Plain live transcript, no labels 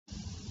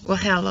Well,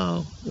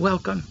 hello,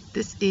 welcome.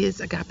 This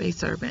is Agape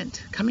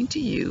Servant coming to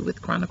you with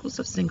Chronicles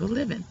of Single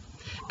Living.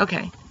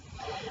 Okay,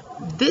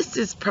 this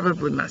is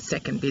probably my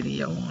second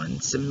video on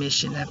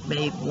submission. I've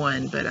made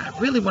one, but I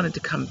really wanted to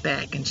come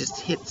back and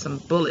just hit some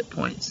bullet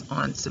points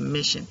on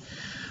submission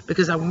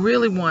because I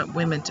really want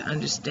women to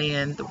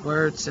understand the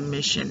word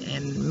submission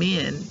and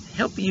men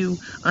help you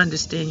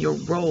understand your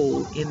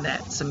role in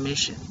that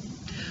submission.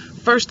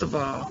 First of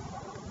all,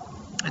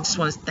 I just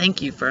want to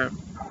thank you for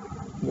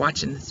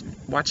watching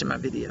my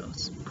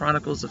videos,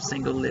 Chronicles of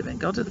Single Living.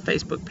 Go to the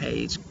Facebook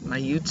page, my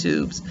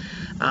YouTube's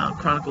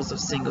Chronicles of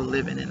Single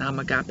Living, and I'm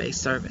Agape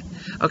Servant.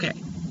 Okay,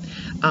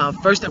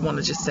 first I want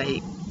to just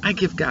say I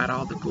give God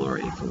all the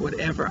glory for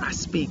whatever I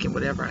speak and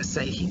whatever I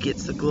say. He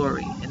gets the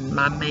glory, and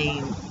my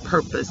main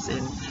purpose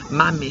and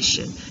my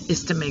mission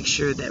is to make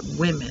sure that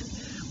women,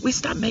 we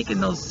stop making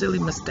those silly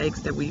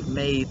mistakes that we've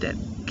made that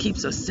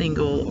keeps us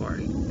single. Or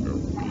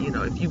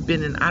if you've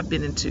been in, I've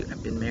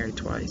been married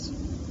twice.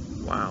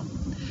 Wow.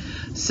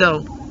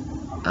 So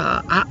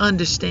I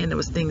understand there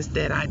was things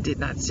that I did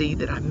not see,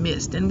 that I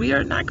missed. And we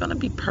are not going to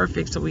be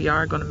perfect, so we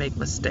are going to make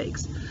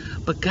mistakes.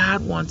 But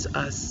God wants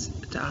us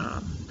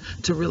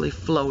to really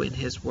flow in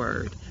His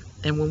Word.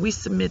 And when we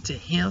submit to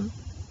Him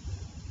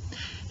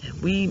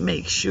and we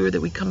make sure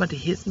that we come into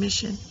His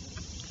mission,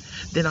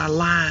 then our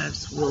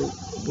lives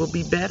will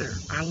be better.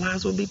 Our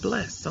lives will be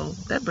blessed. So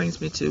that brings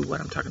me to what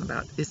I'm talking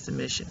about, is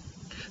submission.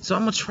 So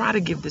I'm going to try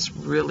to give this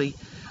really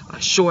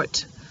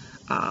short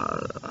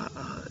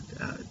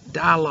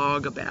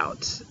dialogue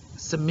about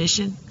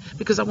submission,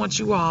 because I want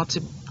you all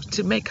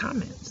to make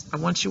comments. I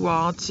want you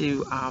all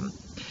to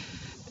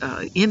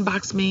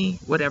inbox me,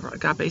 whatever.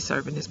 Agape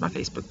Servant is my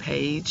Facebook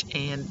page,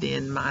 and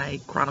then my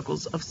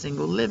Chronicles of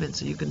Single Living,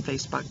 so you can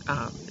Facebook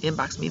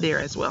inbox me there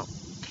as well.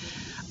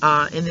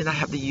 And then I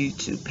have the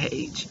YouTube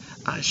page,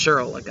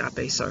 Cheryl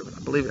Agape Servant.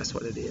 I believe that's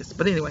what it is.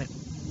 But anyway,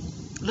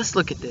 let's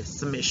look at this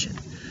submission.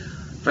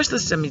 First,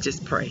 let me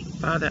just pray.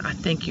 Father, I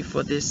thank you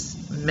for this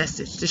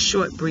message, this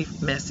short,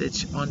 brief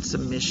message on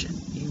submission.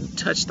 You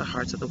touch the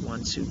hearts of the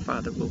ones who,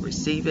 Father, will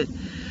receive it.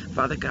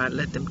 Father God,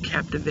 let them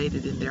captivate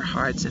it in their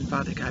hearts, and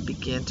Father God,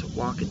 begin to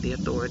walk in the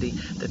authority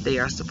that they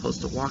are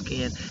supposed to walk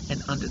in,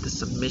 and under the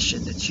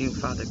submission that you,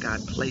 Father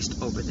God,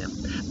 placed over them.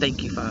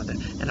 Thank you, Father,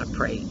 and I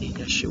pray in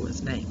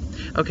Yeshua's name.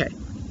 Okay,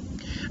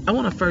 I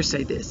want to first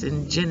say this.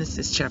 In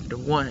Genesis chapter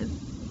 1,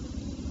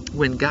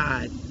 when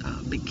God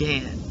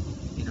began,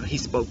 He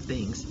spoke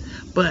things.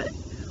 But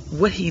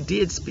what He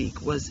did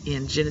speak was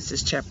in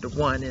Genesis chapter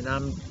 1, and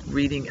I'm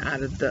reading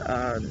out of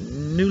the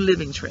New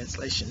Living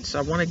Translation. So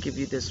I want to give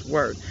you this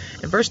word.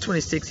 In verse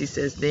 26, He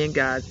says, "Then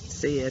God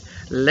said,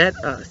 let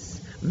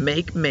us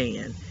make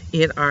man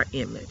in our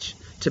image,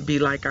 to be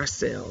like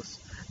ourselves.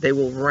 They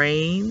will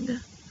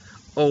reign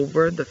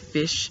over the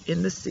fish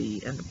in the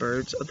sea, and the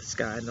birds of the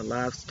sky, and the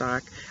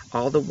livestock,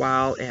 all the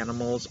wild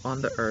animals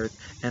on the earth,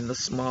 and the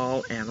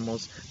small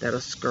animals that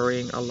are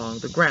scurrying along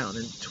the ground."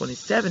 In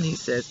 27, He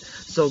says,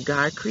 "So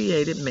God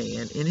created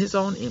man in His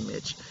own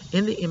image.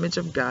 In the image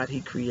of God He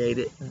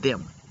created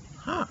them."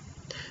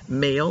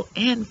 Male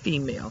and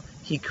female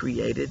He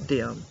created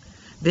them.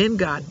 Then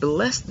God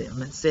blessed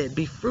them and said,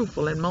 "Be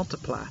fruitful and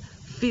multiply,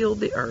 fill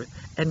the earth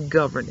and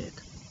govern it."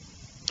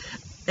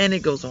 And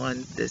it goes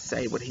on to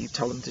say what He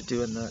told them to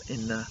do in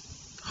the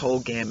whole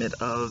gamut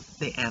of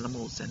the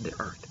animals and the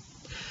earth.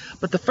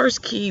 But the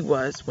first key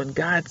was when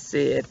God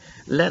said,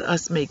 "Let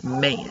us make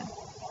man."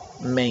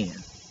 Man.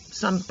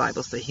 Some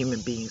Bibles say human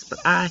beings, but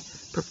I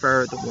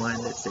prefer the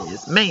one that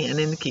says man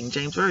in the King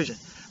James Version.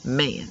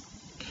 Man.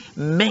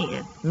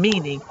 Man,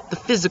 meaning the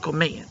physical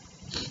man.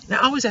 Now,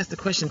 I always ask the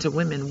question to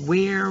women,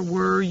 where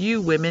were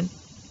you, women?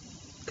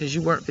 Because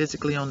you weren't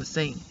physically on the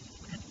scene.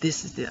 And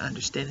this is the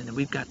understanding that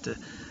we've got to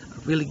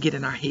really get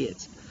in our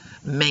heads.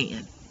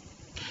 Man.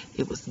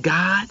 It was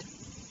God,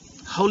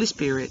 Holy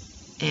Spirit,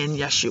 and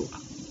Yeshua.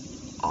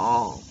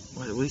 All,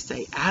 what do we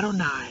say?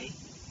 Adonai,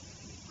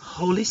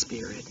 Holy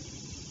Spirit,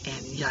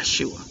 and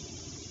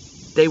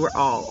Yeshua. They were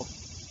all.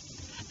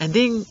 And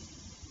then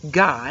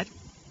God,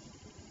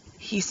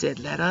 He said,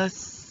 let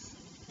us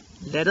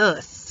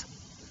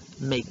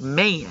make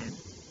man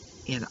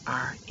in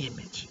our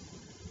image.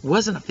 It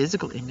wasn't a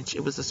physical image,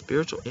 it was a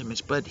spiritual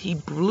image, but He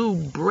blew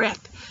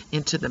breath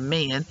into the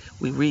man.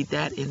 We read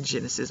that in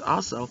Genesis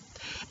also.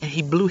 And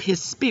He blew His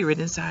spirit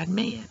inside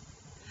man.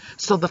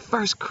 So the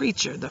first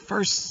creature, the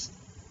first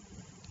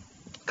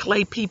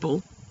clay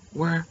people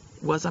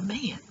was a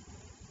man.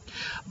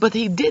 But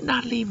He did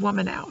not leave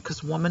woman out,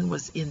 because woman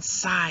was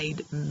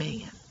inside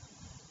man.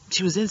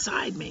 She was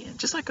inside man.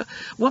 Just like a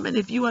woman,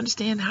 if you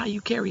understand how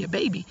you carry a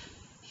baby,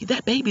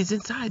 that baby is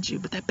inside you,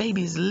 but that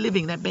baby is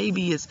living. That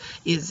baby is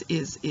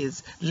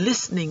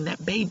listening.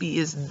 That baby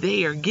is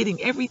there,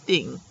 getting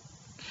everything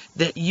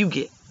that you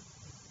get.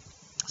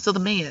 So the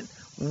man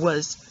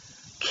was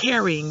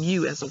carrying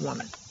you as a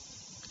woman.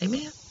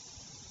 Amen.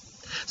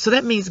 So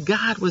that means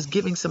God was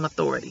giving some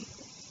authority.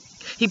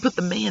 He put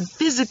the man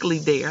physically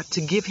there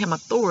to give him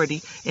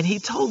authority, and He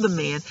told the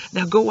man,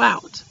 now go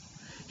out.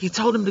 He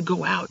told him to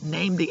go out,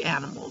 name the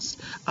animals,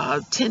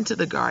 tend to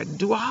the garden,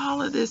 do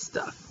all of this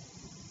stuff.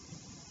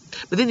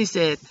 But then he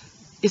said,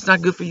 it's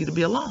not good for you to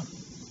be alone.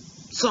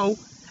 So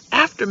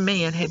after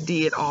man had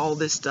did all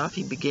this stuff,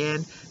 he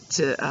began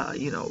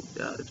to,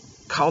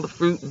 call the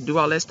fruit and do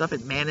all that stuff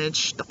and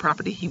manage the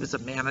property. He was a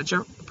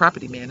manager, a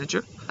property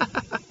manager.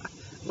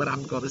 What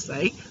I'm going to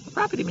say, a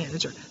property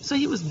manager. So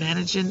he was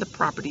managing the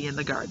property in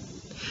the garden.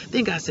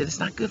 Then God said, it's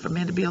not good for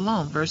man to be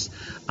alone. Verse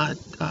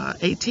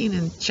 18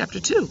 in chapter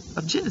 2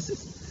 of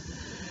Genesis.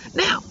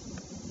 Now,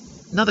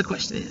 another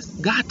question is,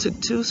 God took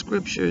two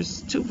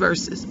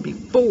verses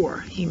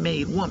before he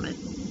made woman.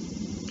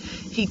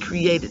 He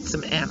created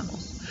some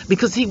animals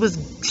because he was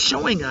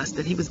showing us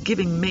that he was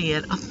giving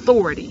man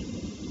authority.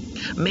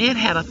 Man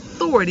had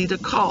authority to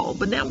call,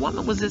 but now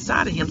woman was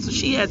inside of him, so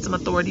she had some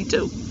authority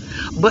too.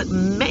 But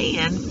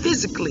man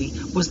physically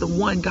was the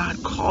one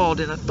God called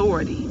in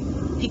authority.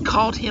 He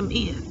called him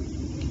in.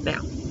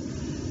 Now,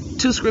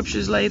 2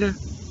 scriptures later,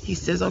 he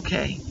says,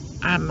 okay,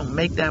 I'm going to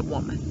make that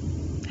woman.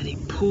 And he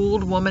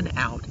pulled woman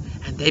out,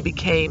 and they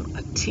became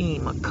a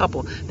team, a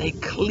couple. They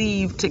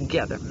cleaved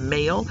together,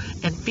 male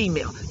and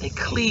female. They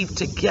cleaved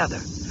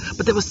together.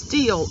 But there was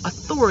still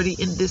authority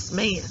in this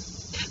man.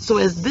 So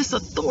as this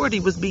authority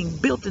was being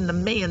built in the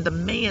man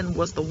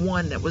was the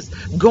one that was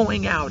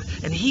going out,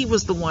 and he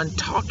was the one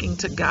talking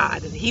to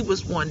God, and he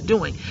was one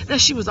doing. Now,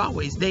 she was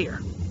always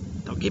there.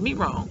 Don't get me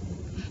wrong.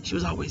 She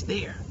was always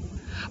there.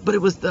 But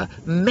it was the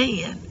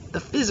man, the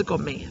physical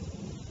man.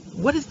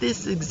 What is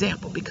this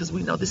example? Because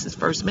we know this is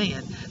first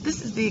man.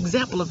 This is the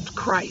example of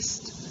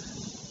Christ,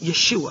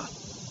 Yeshua,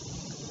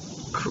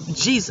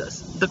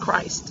 Jesus, the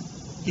Christ,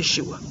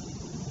 Yeshua.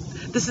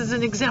 This is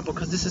an example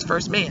because this is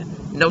first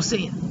man, no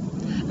sin.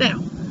 Now,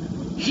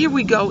 here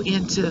we go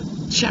into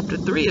chapter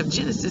 3 of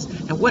Genesis,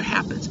 and what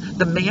happens?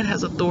 The man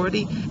has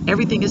authority.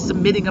 Everything is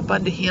submitting up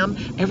unto him.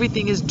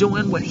 Everything is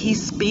doing what he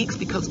speaks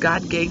because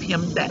God gave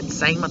him that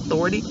same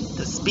authority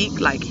to speak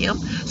like him.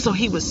 So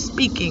he was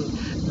speaking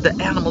the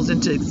animals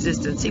into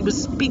existence. He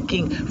was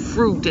speaking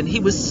fruit, and he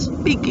was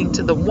speaking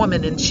to the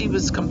woman, and she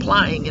was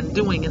complying and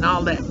doing and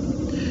all that.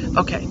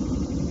 Okay,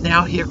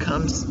 now here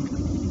comes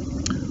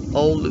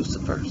old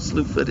Lucifer,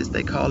 Slewfoot as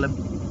they call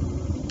him.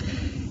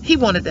 He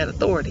wanted that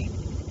authority.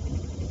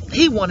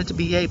 He wanted to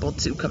be able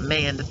to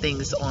command the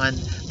things on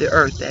the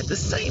earth, that the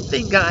same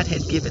thing God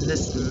had given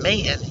this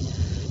man.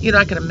 You know,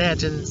 I can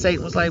imagine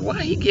Satan was like,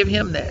 why he give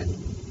him that?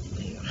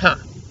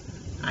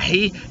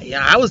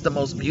 I was the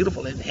most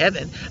beautiful in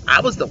heaven.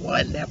 I was the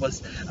one that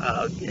was,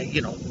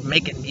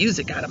 making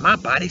music out of my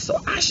body, so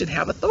I should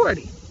have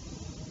authority.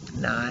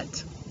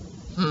 Not.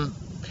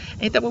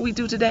 Ain't that what we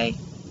do today?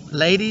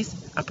 Ladies,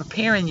 I'm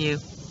preparing you.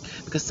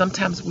 Because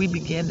sometimes we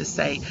begin to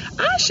say,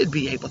 I should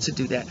be able to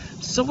do that.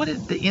 So what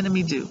did the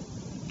enemy do?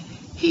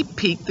 He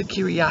piqued the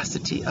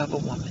curiosity of a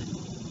woman.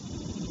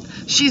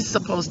 She's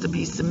supposed to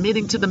be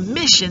submitting to the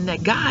mission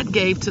that God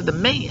gave to the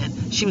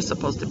man. She was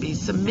supposed to be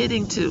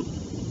submitting to.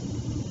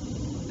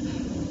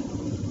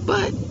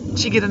 But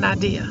she get an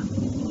idea.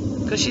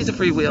 Because she's a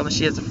free will and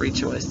she has a free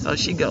choice. So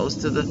she goes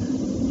to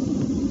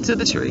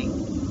the tree.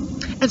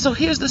 And so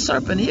here's the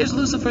serpent. Here's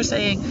Lucifer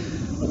saying,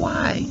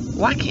 why?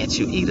 Why can't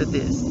you eat of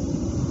this?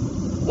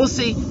 Well,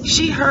 see,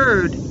 she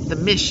heard the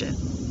mission,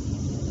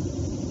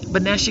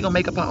 but now she gonna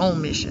make up her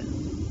own mission,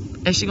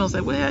 and she gonna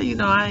say, well,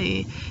 I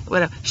ain't,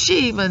 whatever.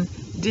 She didn't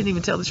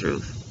even tell the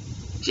truth.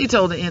 She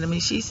told the enemy,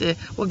 she said,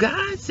 well,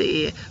 God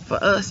said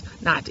for us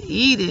not to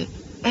eat it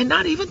and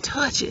not even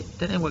touch it.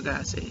 That ain't what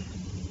God said.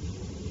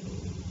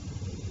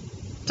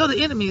 So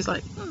the enemy is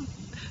like,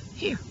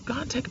 here, go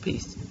on, take a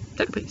piece.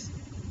 Take a piece.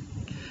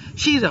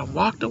 She done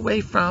walked away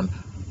from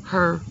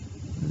her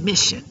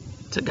mission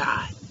to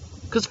God.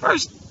 Because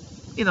first,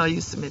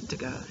 you submit to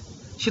God.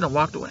 She done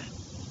walked away.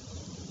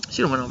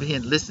 She done went over here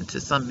and listened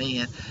to some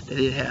man that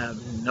didn't have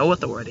no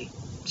authority.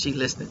 She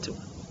listened to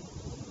him.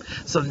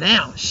 So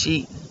now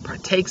she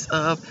partakes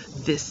of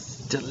this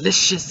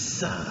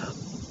delicious,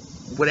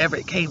 whatever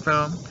it came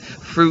from,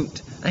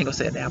 fruit. I ain't gonna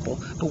say an apple,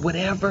 but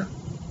whatever,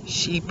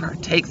 she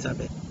partakes of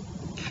it.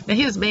 Now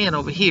here's man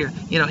over here,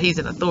 he's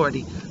in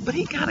authority, but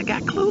he kind of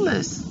got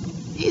clueless.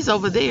 He's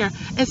over there.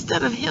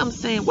 Instead of him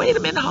saying, wait a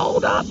minute,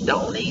 hold up,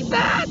 don't eat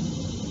that.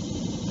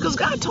 Because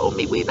God told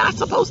me we're not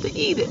supposed to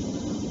eat it.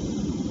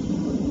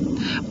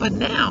 But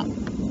now,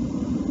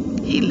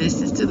 he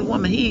listens to the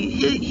woman.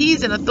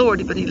 He's in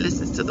authority, but he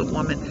listens to the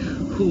woman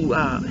who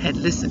had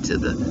listened to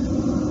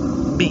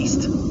the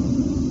beast,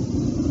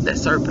 that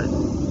serpent.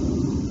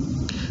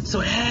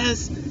 So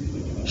as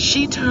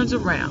she turns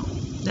around,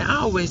 now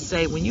I always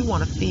say, when you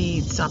want to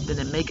feed something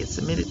and make it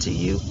submitted to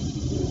you,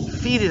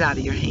 feed it out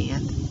of your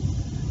hand.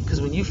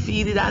 Because when you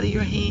feed it out of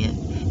your hand,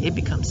 it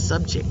becomes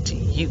subject to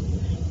you.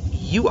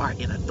 You are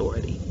in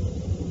authority.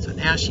 So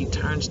now she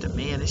turns to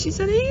man and she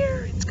said,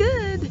 here, it's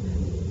good.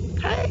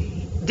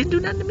 Hey, didn't do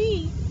nothing to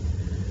me.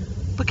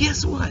 But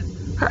guess what?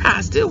 Her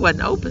eyes still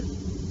wasn't open.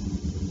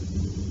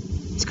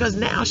 It's because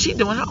now she's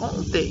doing her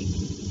own thing.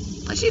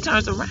 And she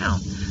turns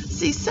around.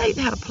 See,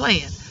 Satan had a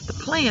plan. The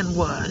plan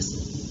was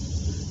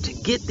to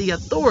get the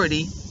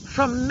authority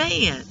from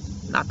man.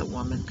 not the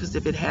woman, because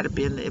if it had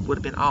been, it would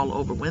have been all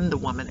over when the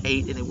woman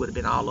ate, and it would have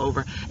been all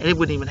over, and it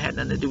wouldn't even have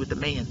nothing to do with the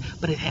man.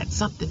 But it had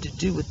something to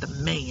do with the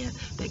man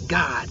that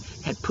God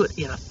had put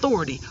in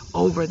authority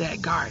over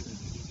that garden.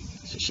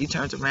 So she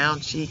turns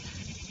around, she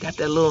got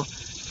that little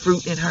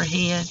fruit in her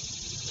hand,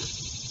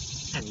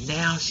 and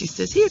now she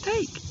says, here,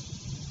 take.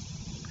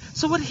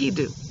 So what did he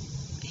do?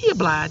 He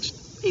obliged.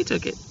 He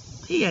took it.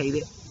 He ate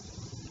it.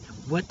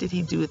 And what did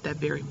he do at that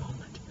very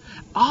moment?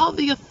 All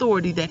the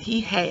authority that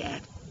he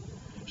had,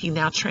 he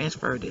now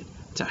transferred it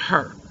to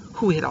her,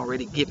 who had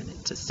already given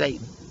it to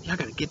Satan. Y'all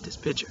got to get this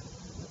picture.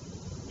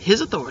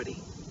 His authority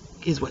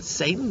is what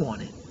Satan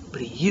wanted,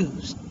 but he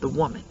used the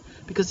woman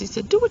because he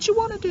said, do what you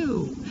want to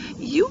do.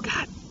 You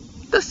got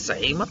the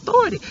same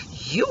authority.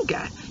 You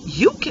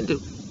can do.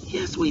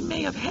 Yes, we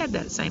may have had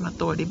that same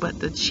authority, but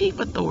the chief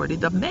authority,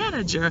 the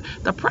manager,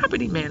 the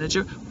property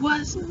manager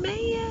was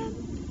man,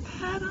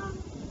 Adam.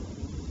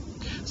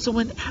 So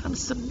when Adam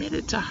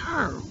submitted to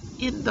her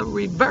in the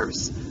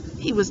reverse,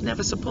 he was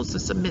never supposed to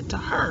submit to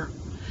her.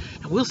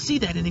 And we'll see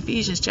that in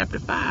Ephesians chapter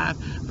 5,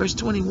 verse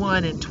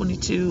 21 and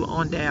 22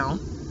 on down.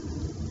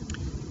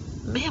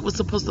 Man was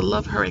supposed to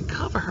love her and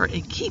cover her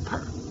and keep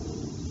her.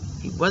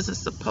 He wasn't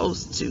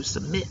supposed to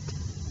submit.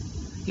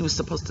 He was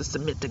supposed to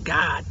submit to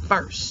God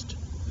first.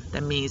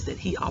 That means that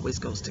he always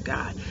goes to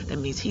God. That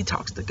means he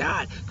talks to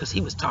God because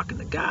he was talking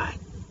to God.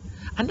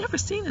 I never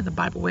seen in the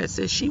Bible where it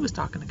says she was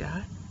talking to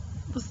God.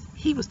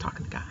 He was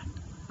talking to God.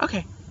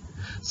 Okay,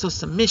 so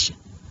submission.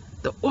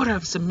 The order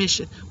of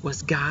submission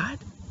was God,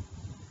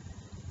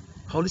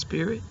 Holy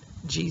Spirit,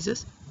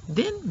 Jesus,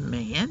 then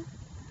man,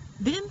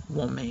 then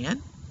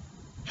woman,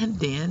 and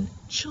then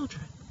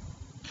children.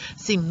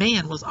 See,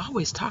 man was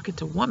always talking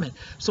to woman.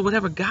 So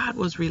whatever God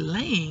was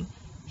relaying,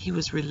 he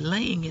was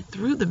relaying it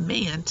through the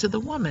man to the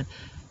woman.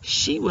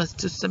 She was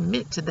to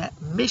submit to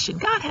that mission.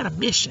 God had a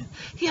mission.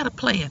 He had a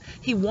plan.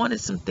 He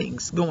wanted some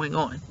things going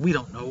on. We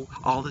don't know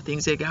all the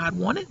things that God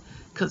wanted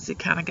because it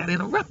kind of got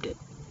interrupted.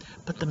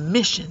 But the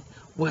mission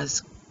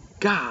was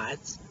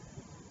God's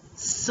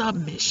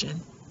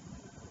submission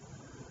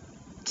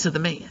to the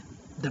man.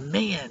 The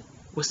man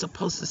was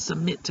supposed to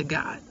submit to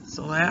God.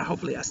 So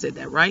hopefully I said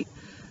that right.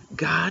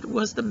 God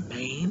was the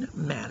main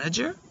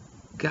manager.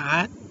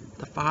 God,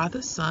 the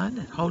Father, Son,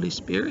 and Holy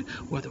Spirit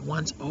were the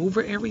ones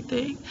over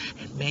everything.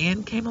 And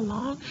man came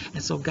along.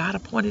 And so God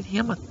appointed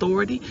him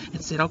authority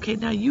and said, okay,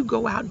 now you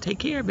go out and take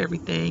care of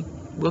everything.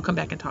 We'll come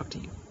back and talk to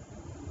you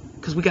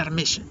because we got a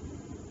mission.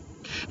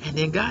 And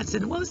then God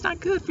said, well, it's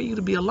not good for you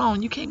to be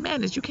alone. You can't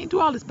manage. You can't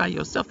do all this by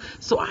yourself.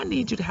 So I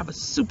need you to have a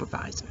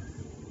supervisor.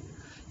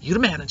 You the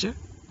manager,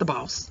 the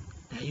boss.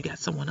 Now you got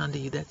someone under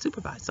you that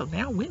supervises. So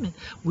now women,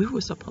 we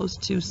were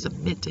supposed to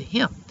submit to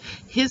him.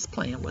 His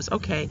plan was,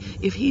 okay,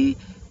 if he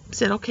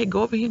said, okay,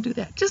 go over here and do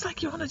that. Just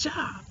like you're on a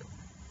job.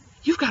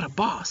 You've got a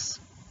boss.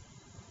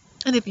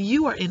 And if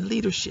you are in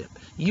leadership,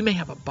 you may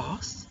have a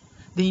boss.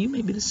 Then you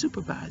may be the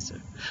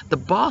supervisor. The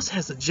boss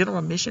has a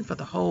general mission for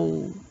the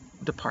whole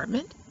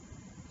department.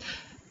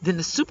 Then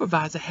the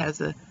supervisor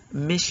has a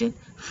mission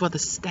for the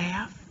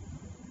staff.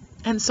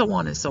 And so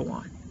on and so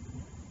on.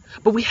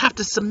 But we have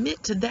to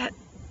submit to that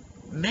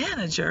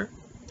manager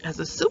as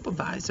a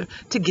supervisor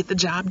to get the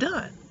job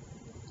done.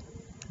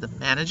 The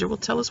manager will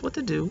tell us what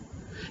to do,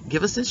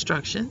 give us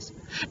instructions,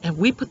 and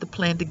we put the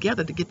plan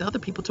together to get the other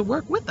people to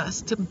work with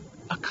us to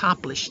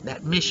accomplish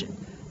that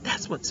mission.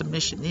 That's what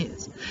submission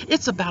is.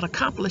 It's about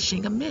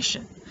accomplishing a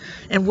mission.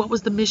 And what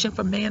was the mission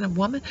for man and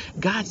woman?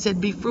 God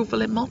said, be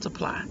fruitful and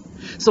multiply.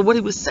 So what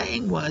he was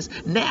saying was,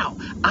 now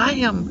I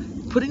am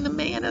putting the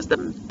man as the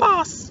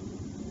boss,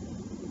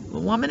 the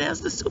woman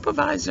as the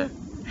supervisor,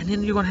 and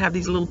then you're going to have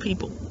these little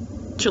people,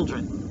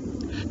 children,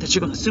 that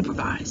you're going to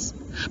supervise.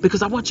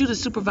 Because I want you to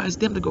supervise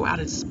them to go out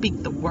and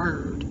speak the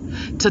word,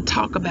 to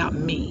talk about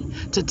me,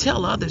 to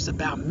tell others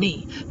about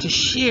me, to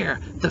share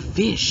the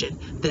vision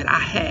that I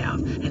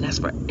have. And that's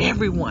for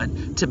everyone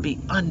to be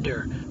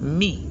under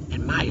me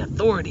and my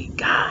authority,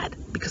 God,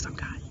 because I'm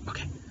God.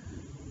 Okay.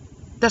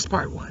 That's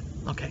part one.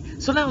 Okay.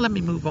 So now let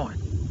me move on.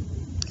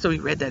 So we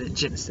read that in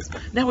Genesis.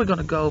 Now we're going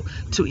to go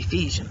to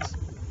Ephesians.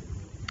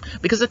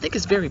 Because I think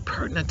it's very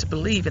pertinent to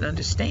believe and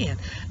understand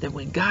that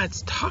when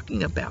God's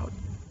talking about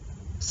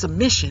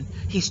submission,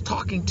 he's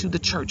talking to the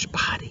church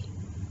body.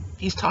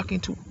 He's talking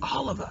to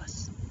all of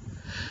us.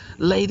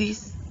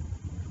 Ladies,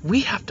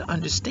 we have to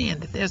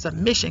understand that there's a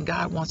mission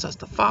God wants us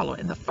to follow.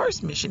 And the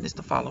first mission is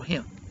to follow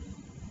him.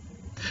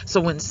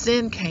 So when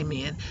sin came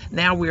in,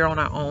 now we're on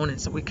our own.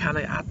 And so we're kind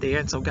of out there.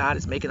 And so God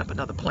is making up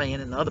another plan.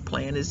 And the other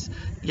plan is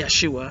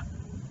Yeshua,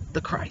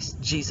 the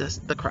Christ, Jesus,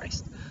 the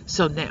Christ.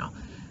 So now,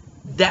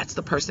 that's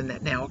the person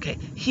that now, okay,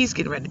 he's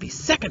getting ready to be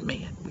second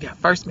man. We got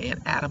first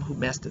man, Adam, who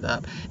messed it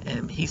up,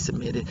 and he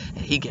submitted,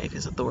 and he gave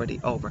his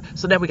authority over.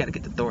 So now we got to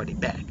get the authority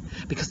back,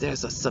 because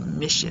there's a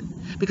submission.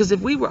 Because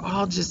if we were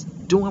all just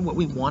doing what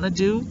we want to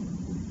do,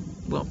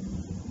 well,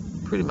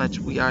 pretty much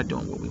we are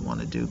doing what we want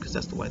to do, because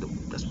that's why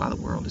the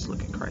world is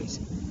looking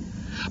crazy.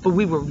 But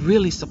we were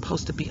really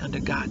supposed to be under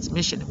God's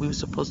mission, and we were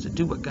supposed to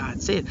do what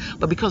God said.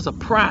 But because of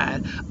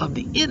pride of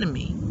the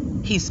enemy,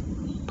 he's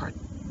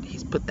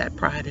put that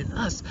pride in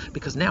us,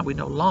 because now we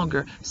no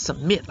longer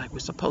submit like we're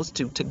supposed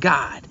to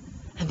God.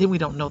 And then we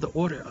don't know the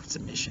order of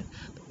submission.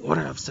 The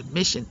order of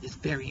submission is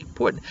very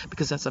important,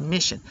 because that's a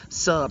mission.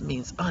 Sub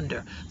means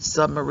under,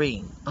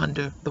 submarine,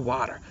 under the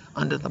water,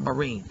 under the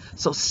marine.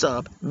 So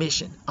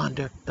submission,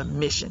 under the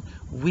mission.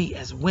 We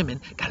as women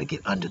got to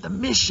get under the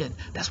mission.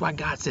 That's why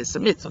God says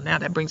submit. So now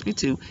that brings me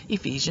to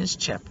Ephesians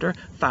chapter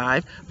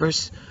 5,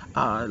 verse,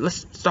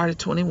 let's start at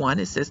 21.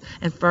 It says,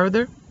 and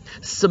further,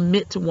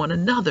 submit to one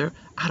another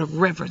out of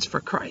reverence for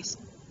Christ.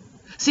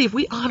 See, if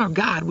we honor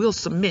God, we'll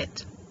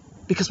submit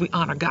because we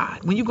honor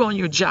God. When you go on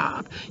your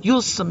job,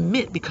 you'll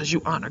submit because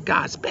you honor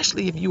God,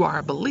 especially if you are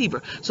a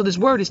believer. So this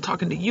word is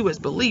talking to you as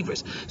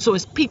believers. So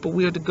as people,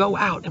 we are to go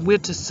out and we're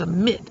to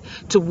submit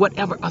to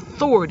whatever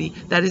authority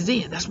that is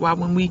in. That's why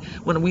when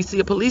we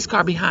see a police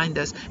car behind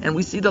us and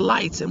we see the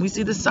lights and we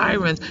see the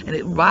sirens and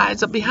it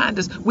rides up behind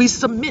us, we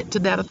submit to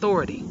that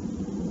authority.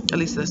 At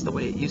least that's the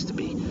way it used to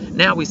be.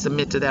 Now we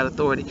submit to that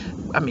authority.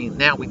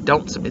 Now we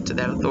don't submit to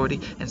that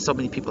authority, and so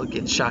many people are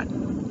getting shot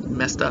and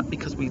messed up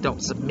because we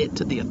don't submit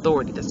to the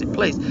authority that's in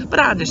place. But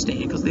I understand,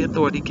 because the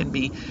authority can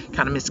be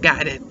kind of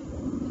misguided.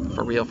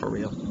 For real.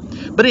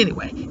 But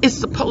anyway, it's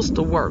supposed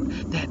to work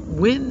that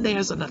when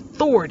there's an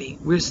authority,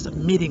 we're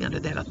submitting under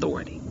that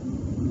authority.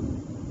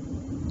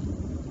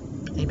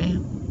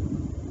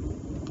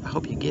 Amen. I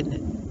hope you're getting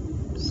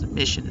it.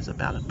 Submission is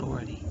about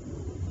authority.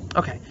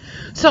 Okay,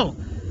 so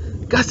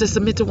God says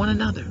submit to one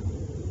another.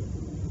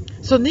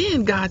 So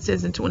then God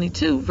says in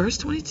verse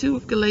 22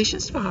 of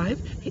Ephesians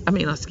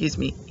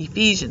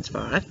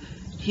 5,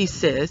 he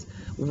says,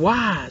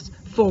 wives.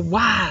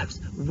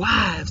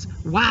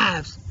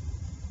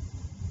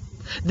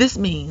 This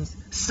means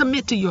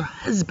submit to your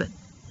husband.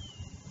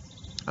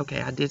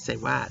 Okay, I did say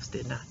wives,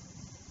 didn't I?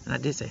 And I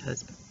did say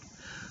husband.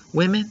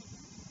 Women,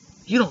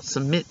 you don't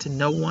submit to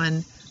no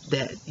one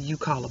that you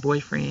call a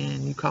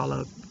boyfriend, you call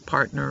a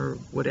partner,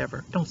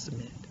 whatever. Don't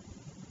submit.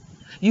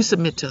 You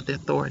submit to the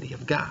authority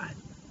of God.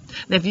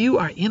 Now, if you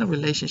are in a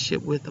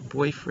relationship with a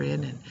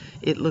boyfriend and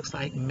it looks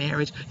like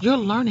marriage, you're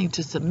learning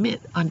to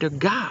submit under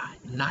God,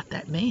 not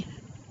that man.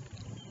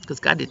 Because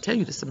God didn't tell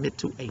you to submit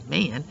to a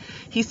man.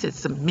 He said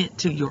submit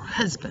to your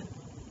husband.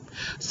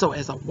 So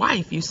as a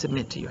wife, you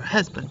submit to your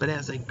husband, but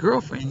as a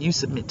girlfriend, you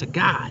submit to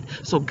God.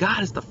 So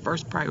God is the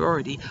first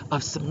priority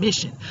of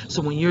submission.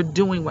 So when you're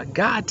doing what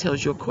God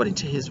tells you according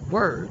to his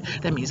word,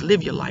 that means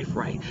live your life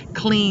right,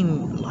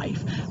 clean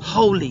life,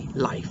 holy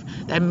life.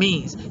 That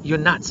means you're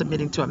not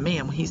submitting to a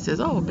man when he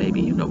says, oh,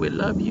 baby, we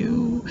love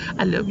you,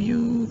 I love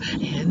you,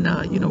 and,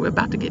 we're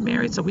about to get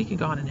married so we can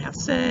go on and have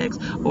sex,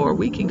 or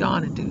we can go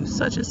on and do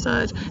such and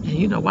such,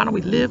 and, why don't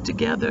we live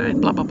together,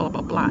 and blah, blah, blah,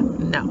 blah, blah.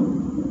 No.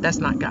 That's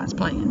not God's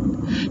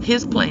plan.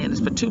 His plan is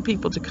for two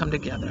people to come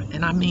together.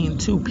 And I mean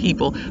two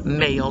people,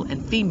 male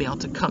and female,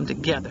 to come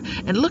together.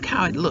 And look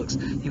how it looks.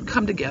 You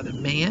come together,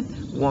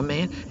 man,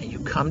 woman, and you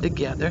come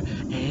together.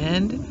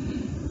 And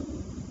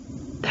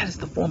that is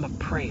the form of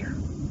prayer.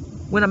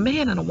 When a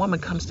man and a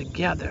woman comes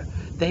together,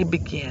 they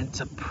begin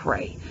to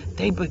pray.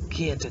 They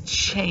begin to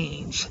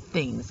change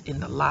things in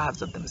the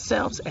lives of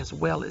themselves as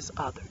well as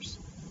others.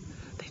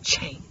 They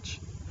change.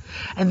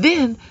 And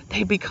then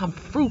they become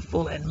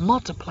fruitful and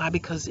multiply,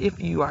 because if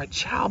you are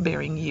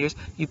childbearing years,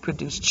 you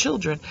produce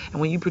children. And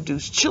when you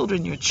produce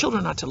children, your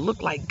children are to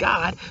look like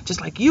God,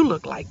 just like you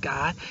look like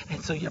God.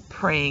 And so you're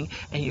praying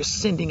and you're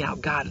sending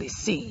out godly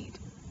seed.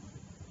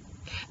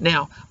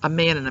 Now, a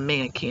man and a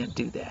man can't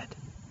do that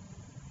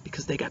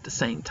because they got the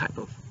same type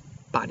of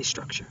body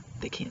structure.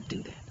 They can't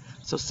do that.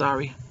 So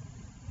sorry.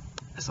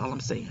 That's all I'm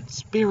saying.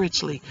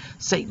 Spiritually,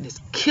 Satan is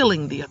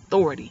killing the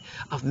authority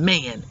of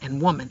man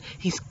and woman.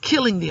 He's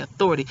killing the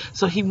authority.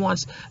 So he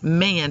wants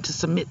man to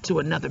submit to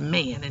another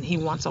man, and he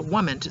wants a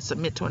woman to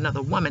submit to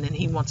another woman, and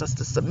he wants us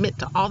to submit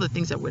to all the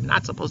things that we're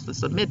not supposed to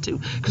submit to,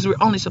 because we're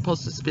only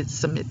supposed to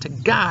submit to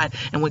God.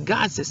 And when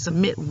God says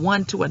submit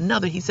one to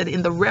another, he said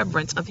in the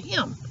reverence of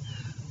him.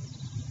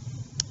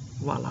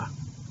 Voila.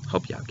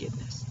 Hope y'all getting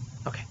this.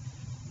 Okay.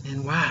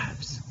 And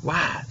wives,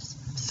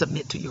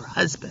 submit to your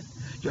husband.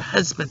 Your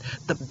husband,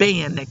 the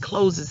band that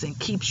closes and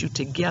keeps you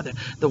together,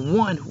 the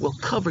one who will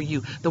cover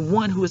you, the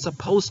one who is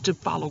supposed to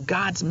follow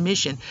God's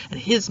mission, and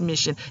his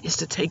mission is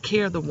to take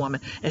care of the woman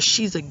as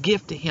she's a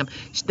gift to him.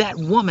 That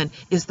woman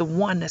is the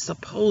one that's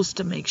supposed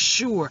to make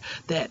sure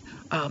that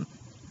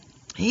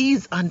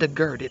he's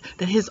undergirded,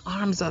 that his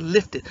arms are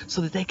lifted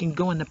so that they can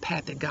go in the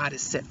path that God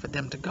has set for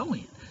them to go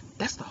in.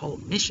 That's the whole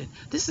mission.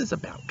 This is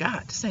about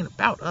God. This ain't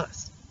about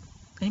us.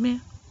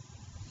 Amen.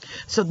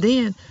 So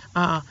then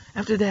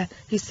after that,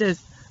 he says,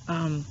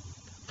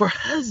 for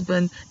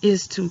husband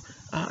is to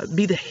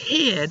be the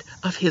head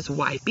of his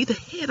wife. Be the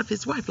head of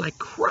his wife like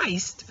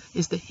Christ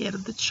is the head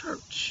of the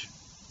church.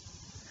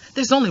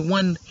 There's only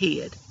one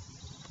head.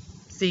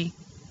 See,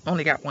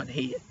 only got one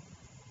head.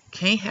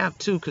 Can't have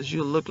two, because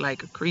you'll look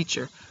like a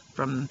creature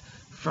from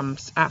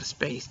outer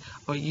space,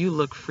 or you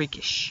look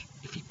freakish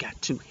if you've got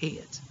two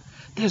heads.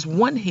 There's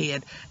one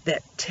head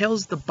that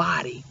tells the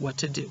body what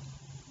to do.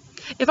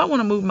 If I want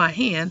to move my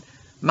hand,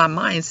 my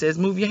mind says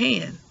move your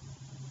hand.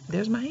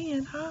 There's my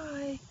hand.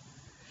 Hi.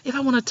 If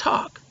I want to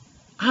talk,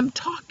 I'm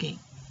talking.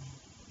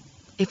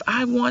 If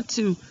I want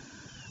to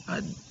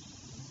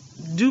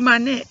do my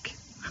neck,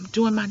 I'm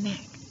doing my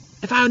neck.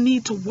 If I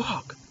need to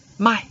walk,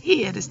 my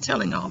head is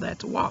telling all that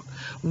to walk.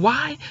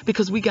 Why?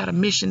 Because we got a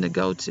mission to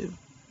go to.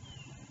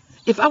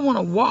 If I want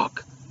to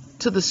walk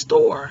to the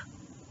store,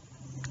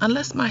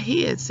 unless my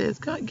head says,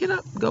 God, get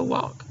up, go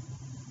walk,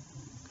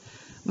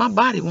 my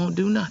body won't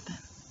do nothing.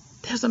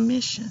 There's a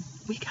mission.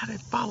 We got to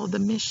follow the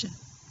mission.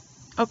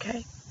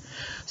 Okay?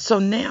 So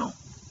now,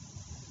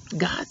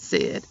 God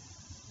said,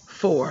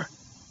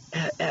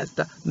 as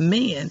the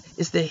man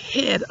is the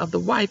head of the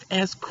wife,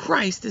 as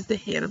Christ is the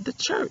head of the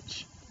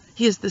church.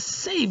 He is the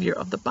Savior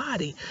of the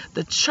body,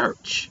 the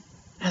church.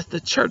 As the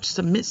church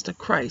submits to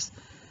Christ,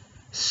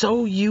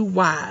 so you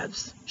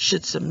wives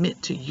should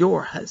submit to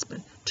your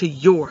husband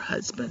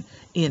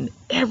in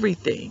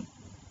everything.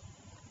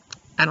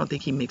 I don't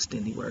think he mixed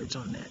any words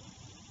on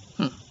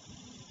that.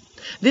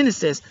 Then it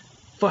says,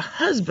 for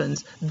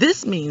husbands,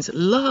 this means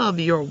love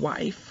your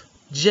wife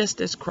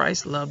just as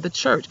Christ loved the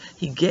church.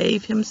 He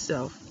gave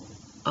himself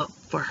up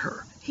for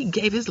her. He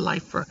gave his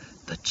life for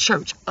the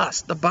church,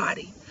 us, the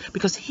body,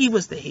 because he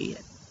was the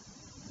head.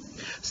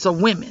 So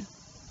women,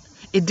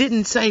 it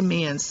didn't say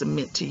men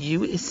submit to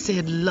you. It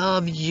said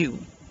love you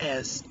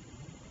as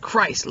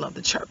Christ loved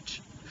the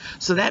church.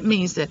 So that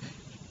means that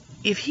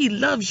if he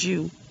loves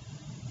you,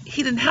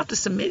 he didn't have to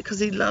submit because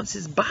he loves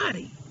his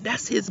body.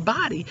 That's his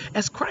body,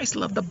 as Christ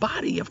loved the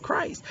body of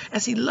Christ,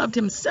 as he loved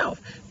himself,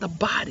 the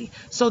body.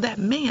 So that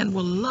man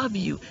will love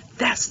you.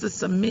 That's the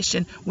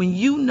submission. When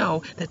you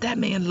know that that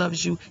man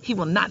loves you, he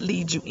will not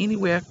lead you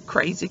anywhere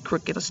crazy,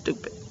 crooked, or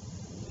stupid.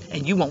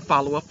 And you won't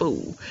follow a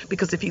fool.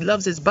 Because if he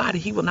loves his body,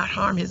 he will not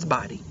harm his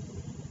body.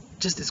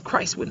 Just as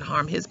Christ wouldn't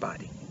harm his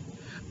body.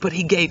 But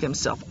he gave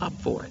himself up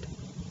for it.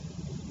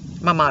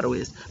 My motto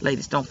is,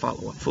 ladies, don't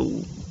follow a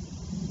fool.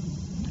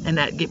 And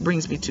that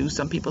brings me to,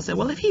 some people say,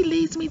 well, if he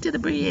leads me to the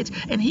bridge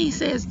and he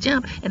says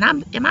jump, and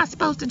am I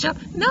supposed to jump?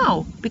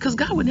 No, because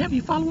God would never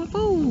you follow a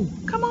fool.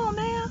 Come on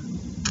now.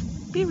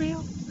 Be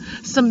real.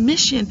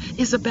 Submission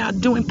is about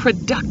doing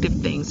productive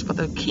things for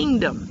the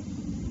kingdom,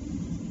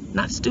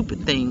 not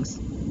stupid things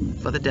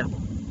for the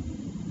devil.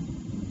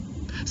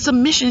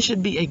 Submission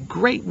should be a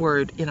great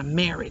word in a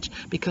marriage,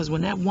 because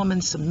when that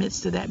woman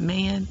submits to that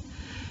man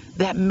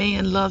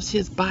loves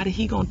his body.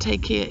 He gonna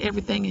take care of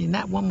everything, and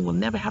that woman will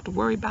never have to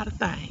worry about a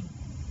thing.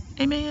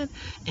 Amen.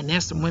 And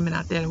there's some women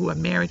out there who are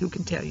married who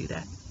can tell you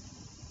that.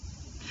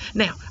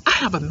 Now, I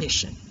have a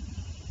mission.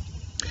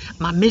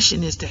 My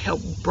mission is to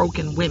help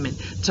broken women,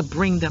 to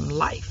bring them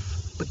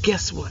life. But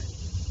guess what?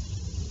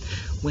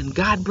 When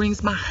God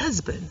brings my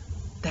husband,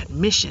 that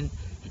mission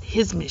and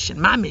his mission,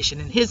 my mission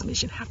and his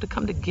mission have to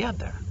come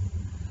together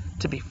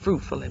to be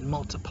fruitful and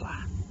multiply.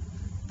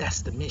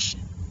 That's the mission.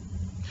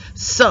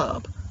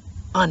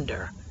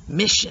 Under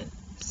mission,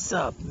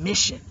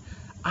 submission.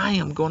 I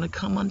am going to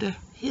come under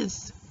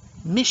his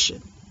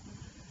mission.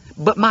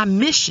 But my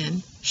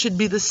mission should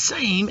be the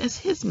same as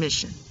his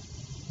mission.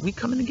 We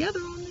coming together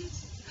on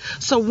this?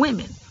 So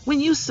women,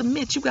 when you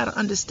submit, you got to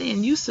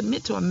understand, you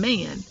submit to a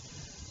man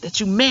that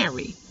you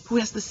marry who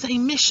has the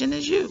same mission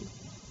as you.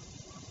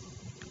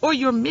 Or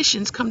your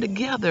missions come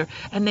together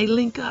and they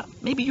link up.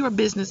 Maybe you're a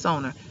business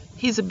owner.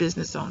 He's a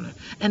business owner.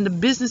 And the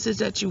businesses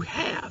that you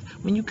have,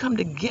 when you come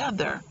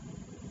together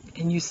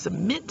and you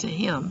submit to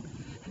him,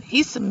 and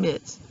he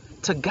submits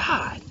to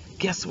God,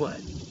 guess what?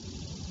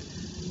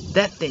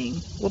 That thing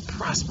will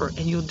prosper,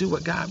 and you'll do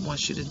what God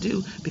wants you to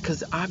do,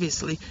 because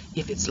obviously,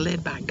 if it's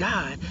led by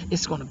God,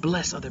 it's going to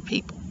bless other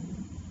people.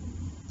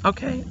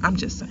 Okay? I'm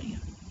just saying.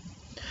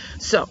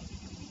 So,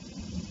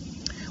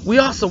 we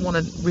also want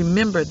to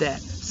remember that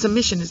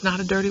submission is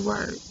not a dirty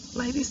word.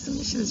 Ladies,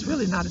 submission is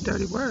really not a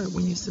dirty word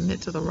when you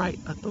submit to the right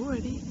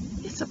authority.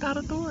 It's about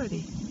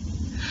authority.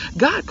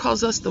 God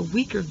calls us the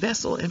weaker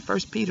vessel in 1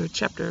 Peter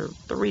chapter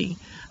 3,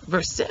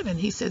 verse 7.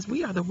 He says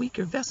we are the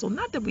weaker vessel.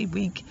 Not that we're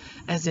weak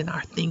as in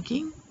our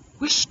thinking.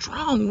 We're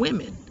strong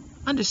women.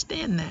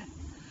 Understand that.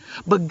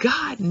 But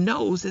God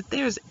knows that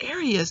there's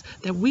areas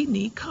that we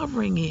need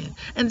covering in.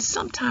 And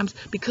sometimes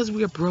because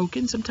we are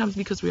broken, sometimes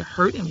because we're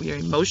hurt and we are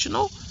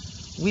emotional,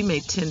 we may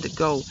tend to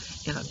go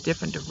in a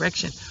different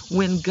direction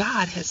when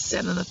God has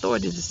set an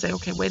authority to say,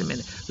 okay, wait a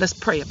minute, let's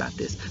pray about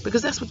this.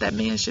 Because that's what that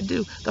man should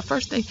do. The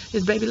first thing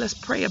is, baby, let's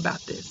pray about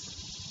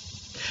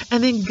this.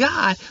 And then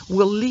God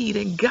will lead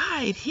and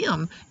guide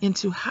him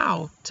into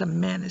how to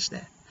manage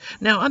that.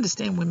 Now,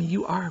 understand, women,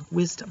 you are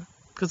wisdom,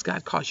 because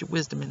God calls you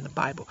wisdom in the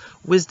Bible.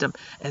 Wisdom,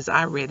 as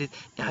I read it,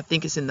 I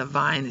think it's in the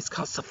Vine, it's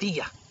called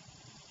Sophia,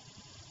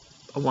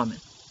 a woman.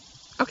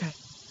 Okay.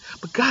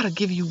 But God will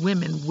give you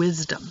women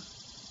wisdom.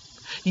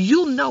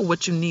 You'll know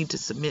what you need to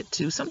submit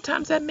to.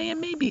 Sometimes that man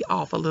may be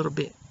off a little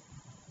bit.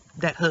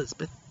 That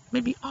husband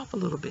may be off a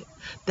little bit.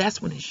 That's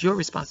when it's your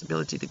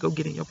responsibility to go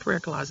get in your prayer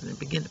closet and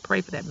begin to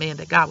pray for that man,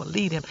 that God will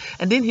lead him.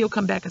 And then he'll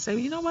come back and say,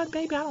 well, you know what,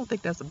 baby, I don't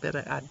think that's a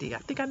better idea. I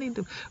think I need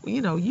to,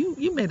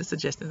 you made a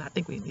suggestion. I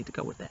think we need to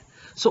go with that.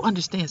 So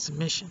understand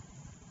submission.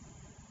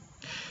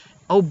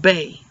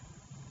 Obey.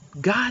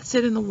 God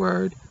said in the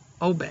word,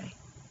 obey.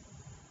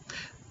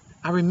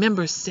 I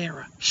remember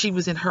Sarah. She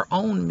was in her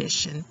own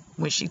mission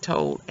when she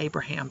told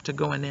Abraham to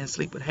go in there and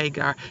sleep with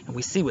Hagar, and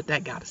we see what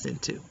that got us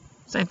into.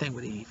 Same thing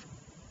with Eve.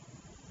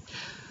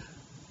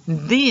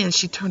 Then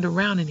she turned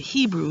around in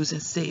Hebrews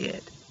and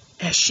said,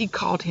 as she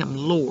called him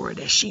Lord,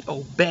 as she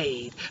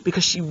obeyed,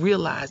 because she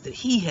realized that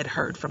he had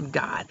heard from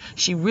God.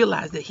 She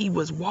realized that he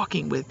was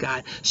walking with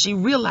God. She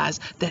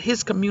realized that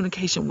his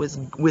communication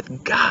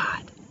with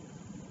God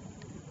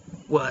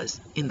was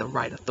in the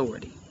right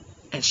authority.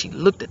 And she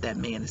looked at that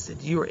man and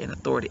said, you're in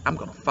authority. I'm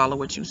going to follow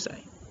what you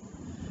say.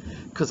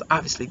 Because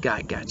obviously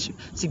God got you.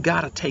 See,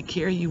 God will take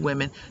care of you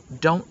women.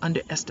 Don't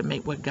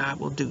underestimate what God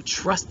will do.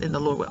 Trust in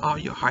the Lord with all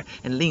your heart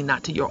and lean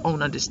not to your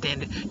own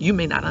understanding. You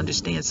may not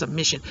understand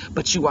submission,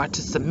 but you are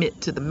to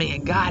submit to the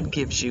man God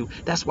gives you.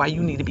 That's why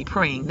you need to be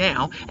praying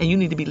now, and you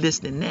need to be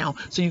listening now,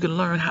 so you can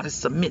learn how to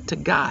submit to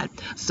God,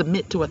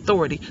 submit to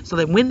authority, so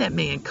that when that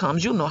man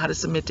comes, you'll know how to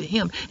submit to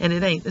him. And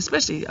it ain't,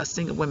 especially a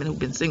single women who've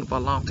been single for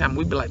a long time,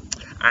 we'd be like,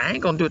 I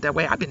ain't going to do it that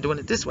way. I've been doing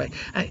it this way.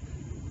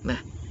 Nah.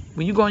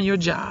 When you go on your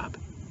job,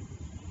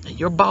 and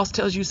your boss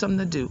tells you something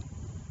to do.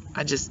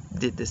 I just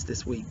did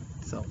this week,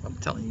 so I'm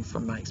telling you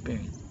from my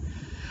experience.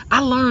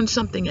 I learned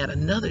something at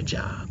another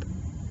job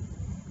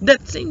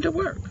that seemed to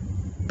work.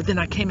 But then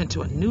I came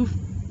into a new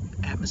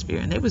atmosphere,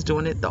 and they was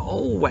doing it the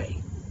old way.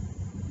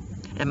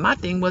 And my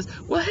thing was,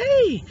 well,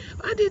 hey,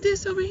 I did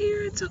this over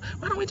here, and so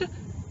why don't we do?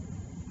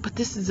 But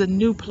this is a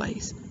new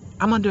place.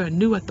 I'm under a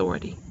new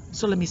authority.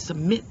 So let me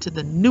submit to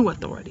the new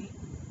authority,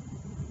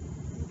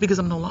 because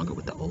I'm no longer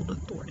with the old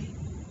authority.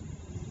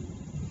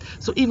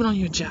 So even on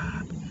your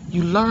job,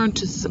 you learn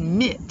to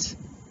submit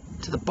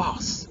to the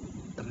boss,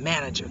 the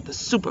manager, the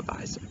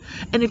supervisor.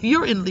 And if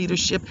you're in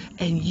leadership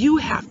and you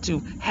have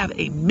to have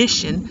a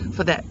mission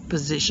for that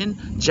position,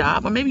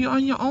 job, or maybe you're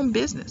on your own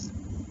business,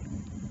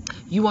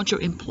 you want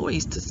your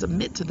employees to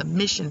submit to the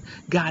mission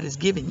God has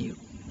given you.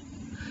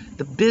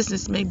 The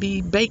business may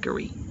be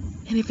bakery.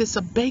 And if it's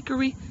a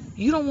bakery,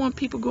 you don't want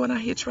people going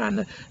out here trying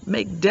to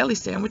make deli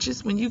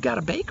sandwiches when you got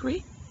a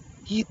bakery.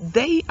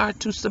 They are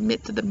to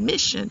submit to the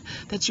mission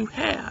that you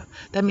have.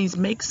 That means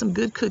make some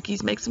good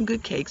cookies, make some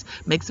good cakes,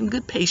 make some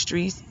good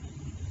pastries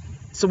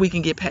so we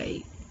can get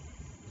paid.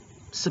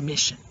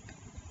 Submission.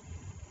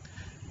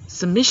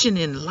 Submission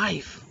in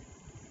life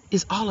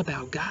is all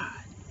about God,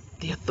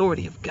 the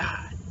authority of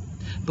God.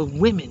 But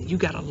women, you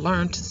got to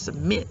learn to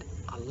submit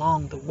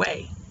along the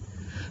way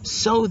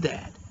so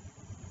that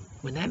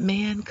when that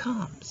man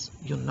comes,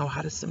 you'll know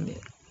how to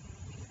submit.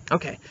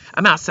 Okay,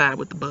 I'm outside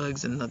with the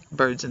bugs and the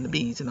birds and the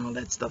bees and all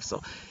that stuff.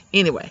 So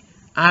anyway,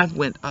 I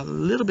went a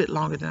little bit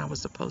longer than I was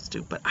supposed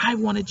to, but I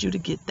wanted you to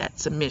get that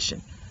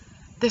submission.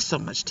 There's so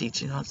much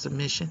teaching on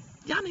submission.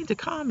 Y'all need to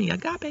call me,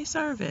 Agape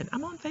Servant.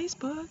 I'm on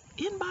Facebook.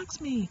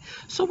 Inbox me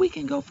so we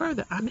can go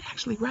further. I'm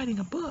actually writing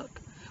a book,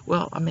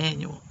 well, a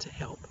manual to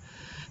help,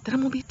 that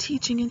I'm going to be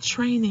teaching and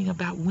training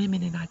about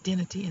women and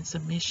identity and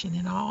submission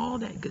and all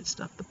that good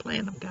stuff, the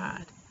plan of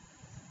God.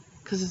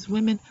 Because as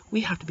women, we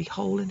have to be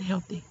whole and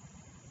healthy.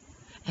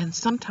 And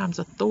sometimes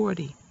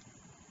authority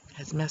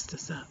has messed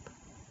us up.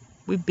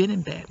 We've been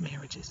in bad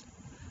marriages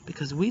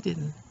because we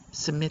didn't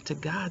submit to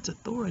God's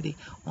authority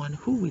on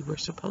who we were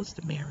supposed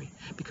to marry,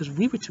 because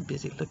we were too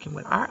busy looking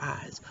with our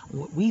eyes on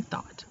what we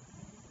thought.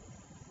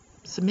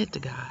 Submit to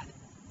God.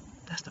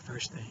 That's the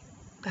first thing.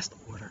 That's the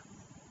order.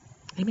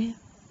 Amen.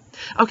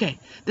 Okay,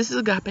 this is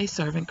Agape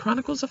Servant,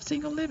 Chronicles of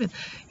Single Living.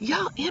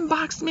 Y'all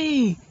inbox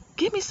me.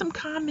 Give me some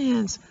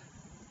comments.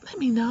 Let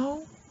me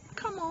know.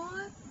 Come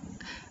on.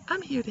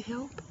 I'm here to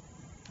help.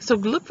 So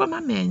look for my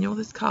manual.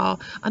 It's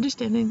called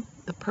Understanding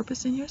the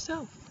Purpose in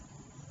Yourself.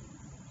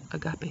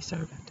 Agape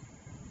Servant.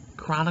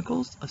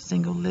 Chronicles of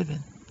Single Living.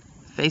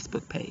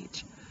 Facebook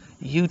page.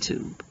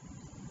 YouTube.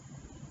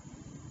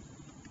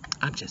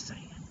 I'm just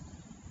saying.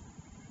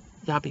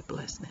 Y'all be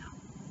blessed now.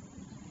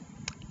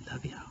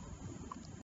 Love y'all.